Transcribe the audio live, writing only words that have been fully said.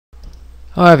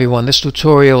Hi everyone, this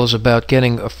tutorial is about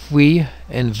getting a free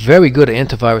and very good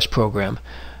antivirus program.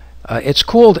 It's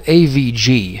called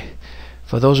AVG.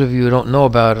 For those of you who don't know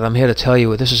about it, I'm here to tell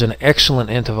you this is an excellent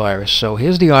antivirus. So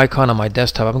here's the icon on my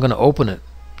desktop. I'm going to open it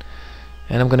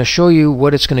and I'm going to show you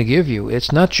what it's going to give you.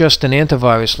 It's not just an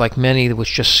antivirus like many,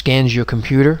 which just scans your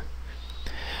computer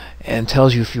and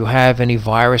tells you if you have any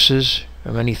viruses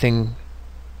or anything,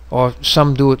 or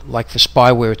some do it like for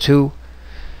spyware too,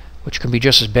 which can be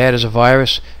just as bad as a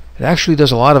virus. It actually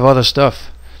does a lot of other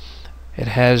stuff. It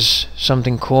has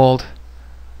something called,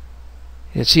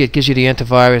 you see, it gives you the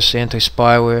antivirus,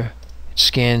 anti-spyware. It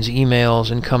scans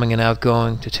emails, incoming and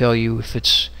outgoing, to tell you if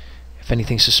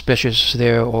anything suspicious is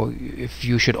there, or if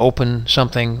you should open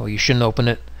something or you shouldn't open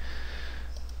it.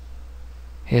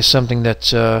 Here's something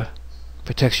that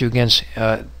protects you against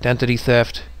identity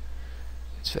theft.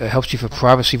 It helps you for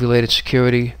privacy-related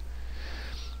security.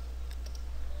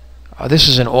 This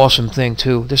is an awesome thing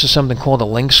too. This is something called a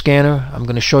link scanner. I'm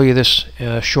going to show you this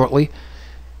shortly.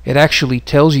 It actually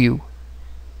tells you,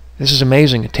 this is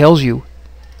amazing, it tells you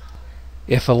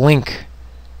if a link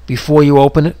before you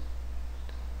open it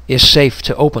is safe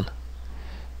to open.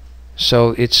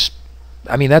 So it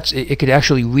could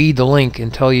actually read the link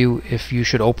and tell you if you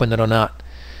should open it or not.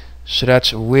 So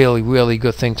that's a really, really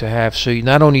good thing to have. So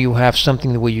not only you have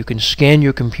something where you can scan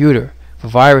your computer for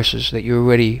viruses that you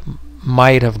already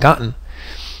might have gotten,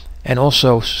 and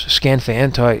also scan for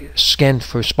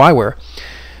spyware,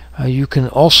 you can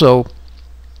also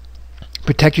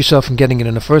protect yourself from getting it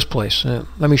in the first place.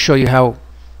 Let me show you how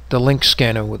the link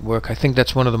scanner would work. I think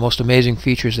that's one of the most amazing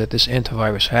features that this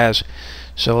antivirus has.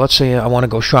 So let's say I want to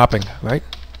go shopping, right?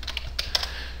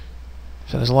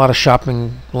 So there's a lot of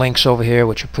shopping links over here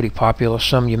which are pretty popular,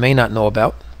 some you may not know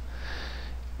about,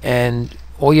 and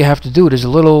all you have to do, there's a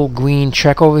little green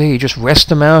check over here. You just rest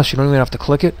the mouse. You don't even have to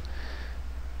click it.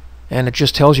 And it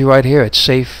just tells you right here it's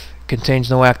safe, contains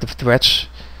no active threats.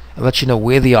 It lets you know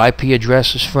where the IP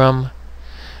address is from.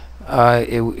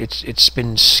 It's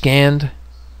been scanned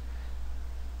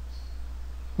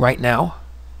right now.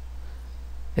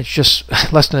 It's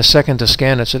just less than a second to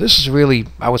scan it. So this is really,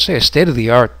 I would say, a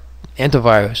state-of-the-art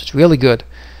antivirus. It's really good.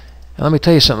 And let me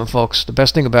tell you something, folks. The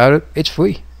best thing about it, it's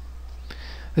free.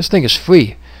 This thing is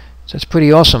free, so it's pretty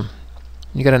awesome.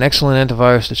 You got an excellent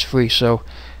antivirus that's free, so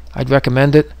I'd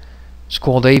recommend it. It's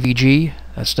called AVG.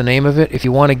 That's the name of it. If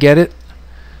you want to get it,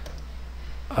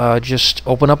 just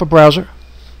open up a browser,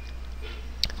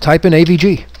 type in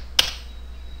AVG,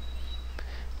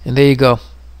 and there you go.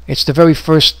 It's the very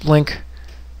first link.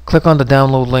 Click on the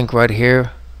download link right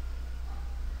here.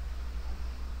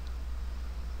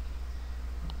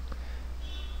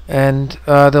 And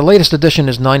the latest edition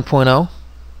is 9.0.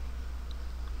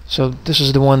 So this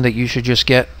is the one that you should just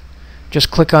get. Just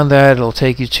click on that. It'll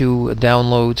take you to a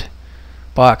download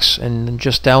box and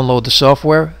just download the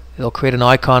software. It'll create an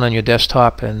icon on your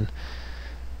desktop, and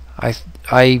I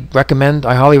highly recommend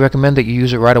that you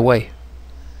use it right away.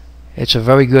 It's a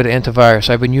very good antivirus.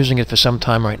 I've been using it for some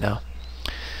time right now.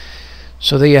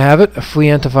 So there you have it, a free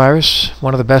antivirus,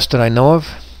 one of the best that I know of.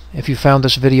 If you found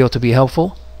this video to be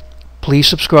helpful, please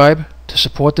subscribe to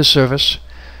support this service.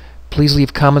 Please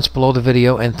leave comments below the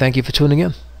video, and thank you for tuning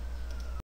in.